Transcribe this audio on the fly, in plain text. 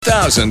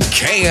1000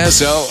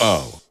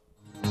 KSOO.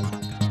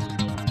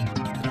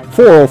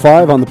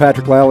 4:05 on the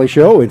Patrick Lally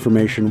Show,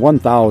 information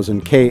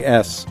 1000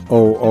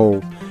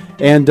 KSOO.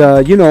 And,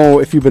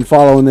 if you've been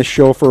following this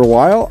show for a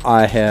while,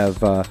 I have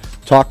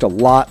talked a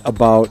lot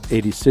about a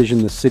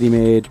decision the city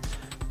made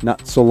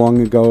not so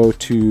long ago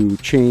to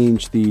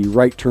change the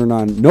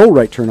no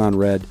right turn on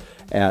red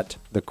at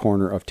the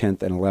corner of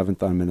 10th and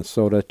 11th on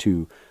Minnesota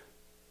to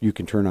you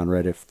can turn on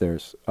red if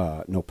there's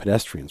no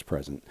pedestrians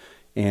present.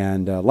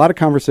 And a lot of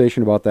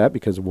conversation about that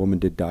because a woman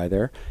did die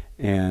there.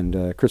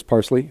 And Chris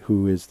Parsley,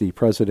 who is the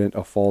president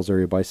of Falls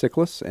Area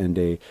Bicyclists and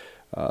a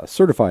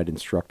certified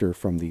instructor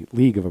from the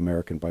League of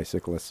American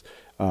Bicyclists,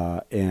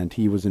 and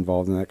he was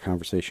involved in that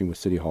conversation with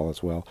City Hall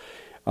as well.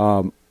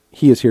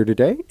 He is here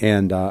today,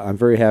 and I'm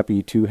very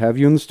happy to have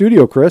you in the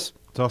studio, Chris.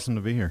 It's awesome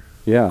to be here.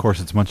 Yeah. Of course,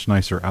 it's much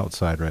nicer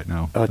outside right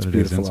now Oh, it's than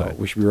beautiful it is inside. out.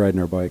 We should be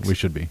riding our bikes. We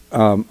should be.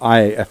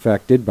 I, in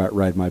fact, did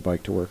ride my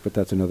bike to work, but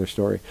that's another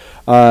story.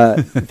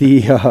 So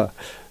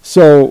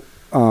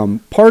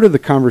part of the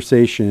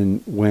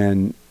conversation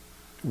when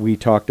we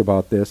talked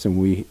about this, and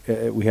we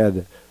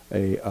had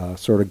a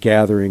sort of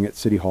gathering at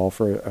City Hall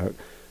for a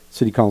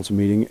city council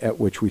meeting at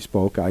which we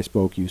spoke. I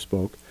spoke, you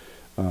spoke.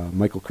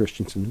 Michael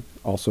Christensen,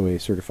 also a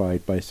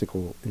certified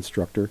bicycle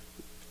instructor,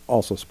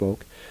 also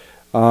spoke.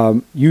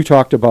 You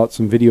talked about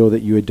some video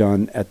that you had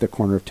done at the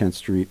corner of 10th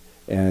Street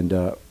and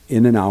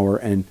in an hour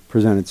and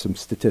presented some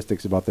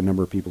statistics about the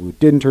number of people who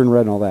didn't turn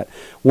red and all that.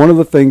 One of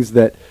the things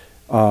that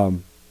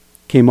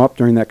came up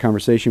during that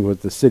conversation was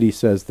the city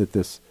says that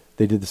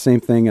they did the same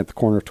thing at the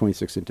corner of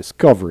 26th and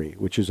Discovery,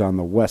 which is on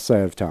the west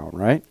side of town,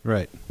 right?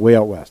 Right. Way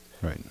out west.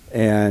 Right.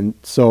 And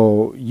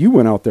so you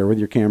went out there with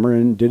your camera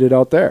and did it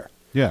out there.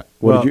 Yeah.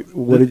 What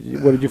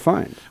did you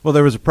find? Well,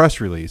 there was a press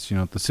release.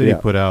 The city Yeah.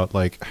 put out,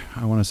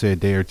 I want to say a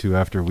day or two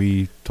after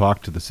we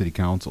talked to the city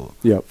council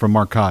Yep. from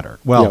Mark Cotter.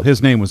 Well, Yep.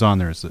 his name was on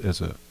there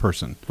as a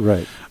person.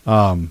 Right.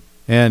 And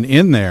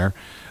in there,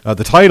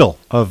 the title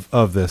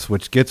of this,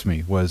 which gets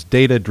me, was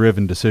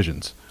Data-Driven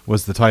Decisions,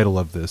 was the title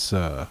of this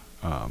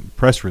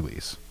press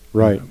release.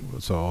 Right.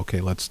 So,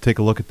 okay, let's take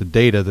a look at the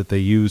data that they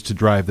use to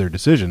drive their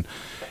decision.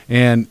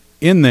 And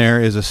in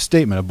there is a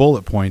statement, a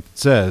bullet point that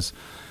says,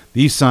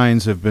 these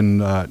signs have been,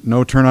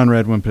 no turn on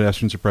red when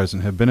pedestrians are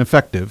present, have been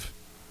effective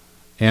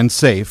and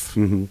safe.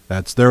 Mm-hmm.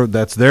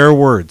 That's their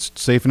words,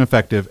 safe and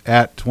effective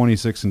at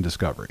 26 and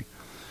Discovery,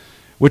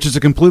 which is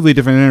a completely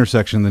different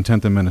intersection than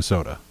 10th and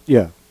Minnesota.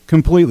 Yeah.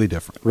 Completely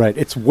different. Right.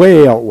 It's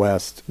way out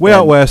west. Way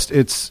out west,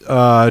 it's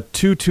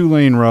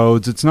two-lane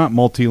roads. It's not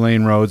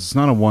multi-lane roads. It's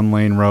not a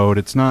one-lane road.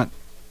 It's not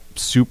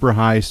super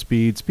high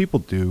speeds. People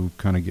do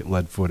kind of get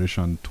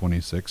lead-footish on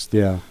 26th.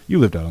 Yeah. You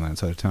lived out on that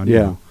side of town.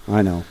 Yeah,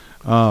 I know.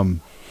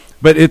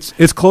 But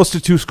it's close to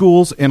two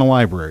schools and a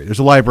library. There's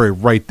a library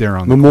right there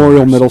on the Memorial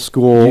corners. Middle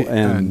School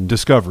and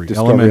Discovery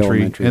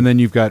Elementary. And then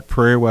you've got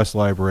Prairie West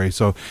Library.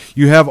 So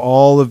you have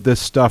all of this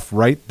stuff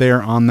right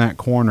there on that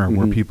corner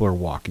where people are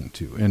walking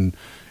to. And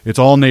it's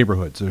all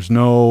neighborhoods. There's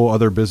no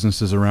other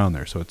businesses around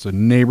there. So it's a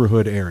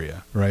neighborhood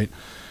area, right?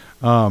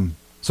 So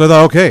I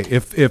thought, okay,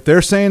 if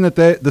they're saying that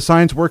the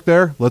signs work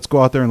there, let's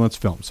go out there and let's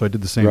film. So I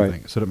did the same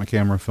thing. Set up my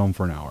camera, filmed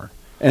for an hour.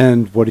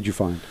 And what did you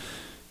find?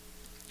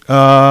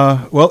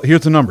 Well,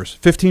 here's the numbers.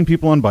 15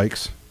 people on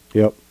bikes.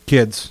 Yep.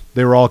 Kids.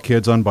 They were all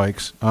kids on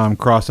bikes,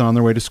 crossing on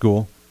their way to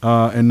school,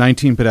 and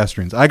 19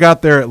 pedestrians. I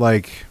got there at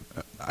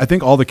I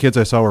think all the kids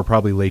I saw were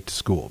probably late to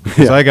school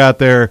because I got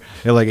there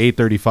at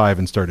 8:35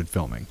 and started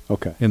filming.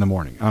 Okay. In the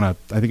morning I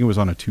think it was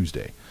on a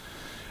Tuesday.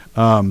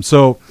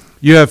 So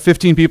you have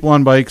 15 people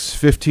on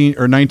bikes,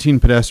 19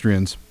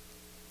 pedestrians.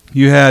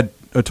 You had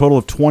a total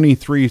of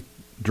 23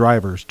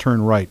 drivers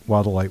turn right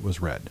while the light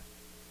was red.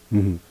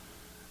 Mm-hmm.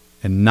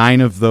 And 9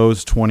 of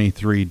those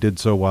 23 did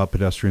so while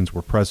pedestrians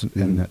were present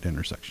in that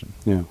intersection.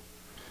 Yeah.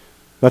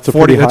 That's a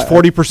 40. pretty high, That's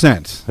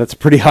 40%. That's a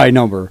pretty high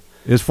number.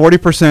 Is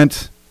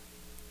 40%.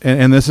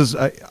 And this is,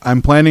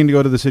 I'm planning to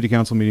go to the city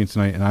council meeting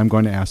tonight, and I'm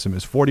going to ask them,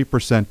 is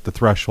 40% the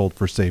threshold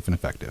for safe and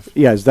effective?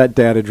 Yeah. Is that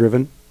data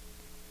driven?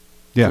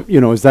 Yeah.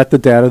 Is that the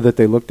data that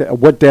they looked at?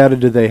 What data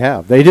did they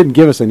have? They didn't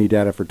give us any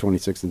data for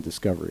 26th and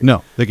Discovery.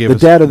 No, they gave us.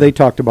 The data they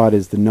talked about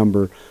is the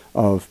number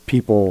of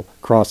people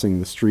crossing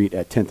the street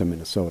at 10th and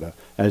Minnesota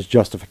as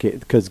justification,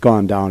 because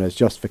gone down as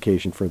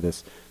justification for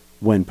this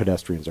when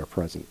pedestrians are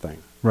present thing.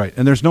 Right.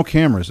 And there's no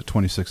cameras at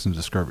 26th and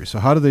Discovery. So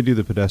how do they do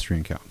the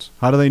pedestrian counts?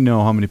 How do they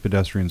know how many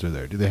pedestrians are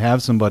there? Do they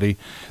have somebody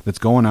that's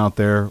going out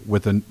there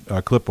with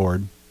a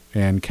clipboard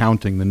and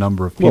counting the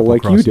number of people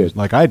like crossing? You did.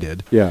 Like I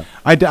did. Yeah.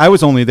 I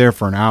was only there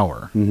for an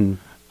hour. Mm-hmm.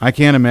 I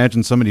can't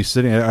imagine somebody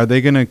sitting. Are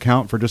they going to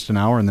count for just an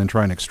hour and then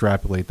try and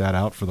extrapolate that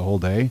out for the whole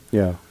day?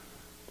 Yeah.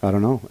 I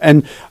don't know.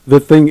 And the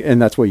thing,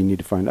 and that's what you need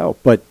to find out.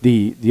 But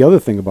the other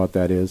thing about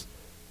that is,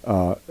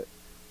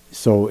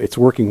 so it's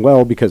working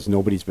well because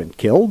nobody's been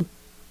killed?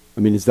 I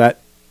mean, is that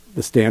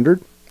the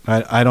standard?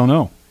 I don't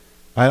know.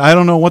 I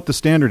don't know what the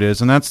standard is,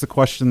 and that's the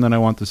question that I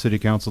want the city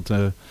council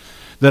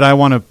that I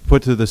want to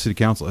put to the city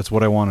council. That's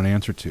what I want an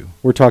answer to.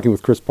 We're talking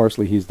with Chris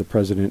Parsley. He's the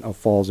president of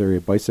Falls Area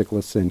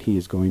Bicyclists, and he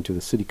is going to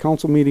the city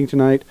council meeting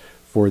tonight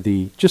for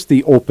the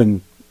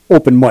open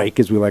open mic,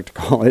 as we like to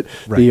call it,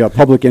 Right. the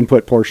public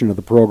input portion of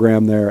the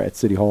program there at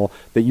City Hall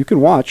that you can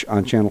watch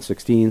on Channel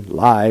 16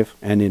 live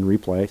and in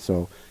replay.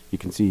 So you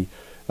can see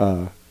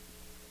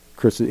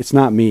Chris. It's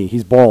not me.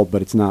 He's bald,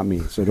 but it's not me.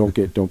 So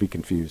don't be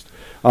confused.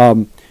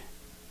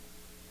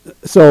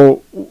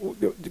 So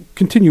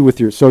continue with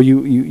your. So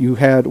you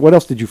had, what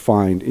else did you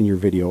find in your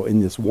video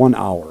in this 1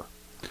 hour?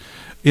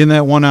 In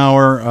that 1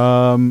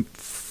 hour,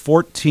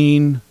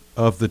 14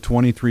 of the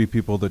 23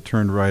 people that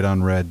turned right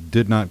on red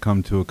did not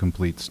come to a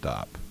complete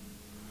stop.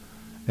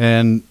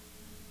 And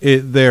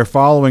they're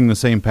following the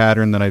same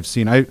pattern that I've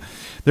seen.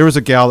 There was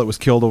a gal that was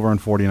killed over on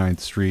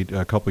 49th Street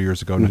a couple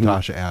years ago,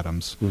 Natasha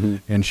Adams,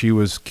 and she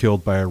was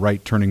killed by a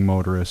right-turning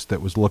motorist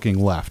that was looking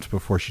left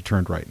before she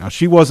turned right. Now,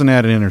 she wasn't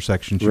at an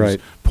intersection. She was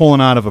pulling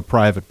out of a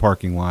private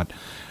parking lot.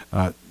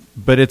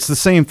 But it's the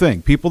same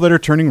thing. People that are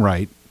turning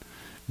right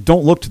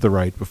don't look to the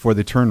right before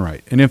they turn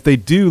right. And if they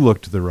do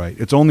look to the right,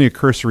 it's only a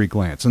cursory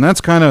glance. And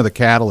that's kind of the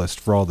catalyst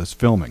for all this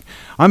filming.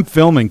 I'm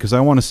filming because I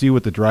want to see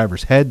what the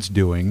driver's head's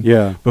doing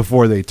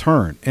before they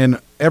turn. And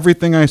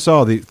everything I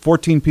saw, the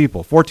 14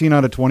 people, 14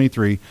 out of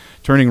 23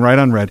 turning right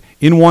on red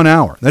in 1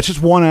 hour. That's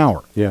just 1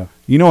 hour. Yeah.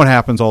 You know what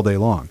happens all day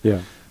long.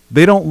 Yeah.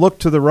 They don't look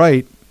to the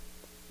right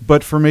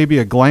but for maybe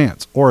a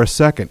glance or a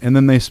second. And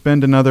then they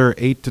spend another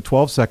 8 to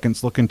 12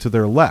 seconds looking to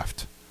their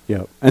left.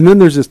 Yeah. And then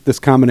there's this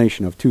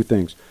combination of two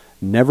things.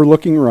 Never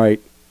looking right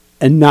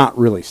and not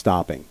really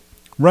stopping.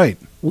 Right.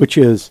 Which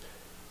is,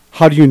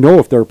 how do you know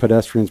if there are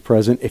pedestrians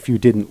present if you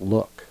didn't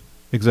look?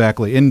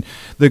 Exactly. And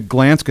the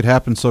glance could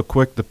happen so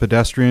quick, the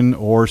pedestrian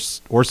or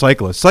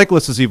cyclist.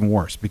 Cyclist is even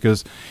worse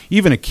because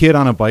even a kid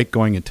on a bike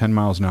going at 10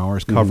 miles an hour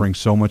is covering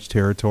so much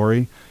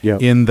territory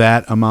in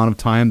that amount of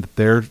time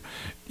that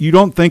you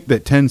don't think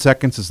that 10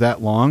 seconds is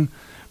that long,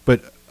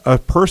 but a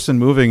person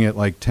moving at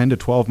like 10 to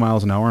 12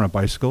 miles an hour on a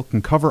bicycle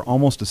can cover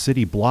almost a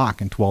city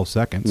block in 12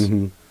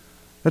 seconds.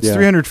 That's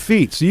 300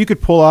 feet. So you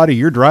could pull out of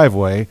your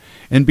driveway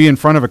and be in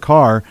front of a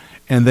car,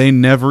 and they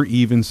never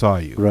even saw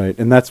you. Right,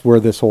 and that's where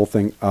this whole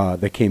thing,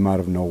 they came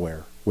out of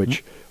nowhere,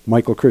 which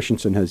Michael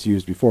Christensen has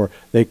used before.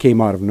 They came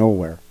out of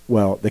nowhere.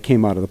 Well, they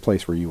came out of the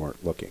place where you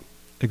weren't looking.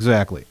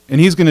 Exactly. And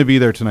he's going to be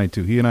there tonight,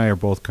 too. He and I are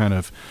both kind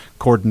of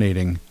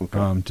coordinating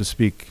to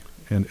speak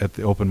at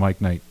the open mic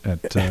night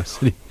at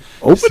City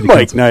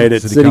Night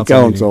at City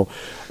Council.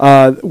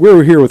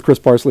 We're here with Chris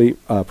Parsley,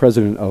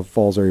 president of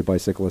Falls Area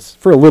Bicyclists,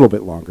 for a little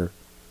bit longer.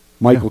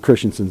 Michael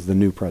Christensen's the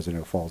new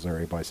president of Falls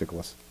Area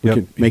Bicyclists. We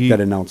can make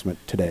that announcement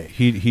today.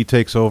 He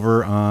takes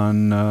over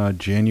on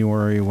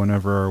January,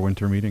 whenever our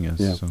winter meeting is.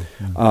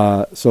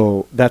 Yeah.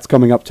 So that's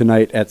coming up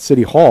tonight at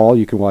City Hall.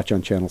 You can watch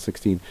on Channel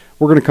 16.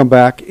 We're going to come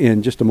back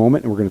in just a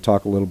moment, and we're going to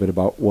talk a little bit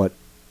about what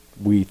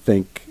we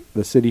think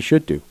the city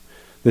should do.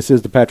 This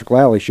is the Patrick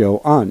Lally Show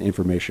on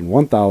Information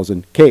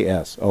 1000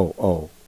 KSOO.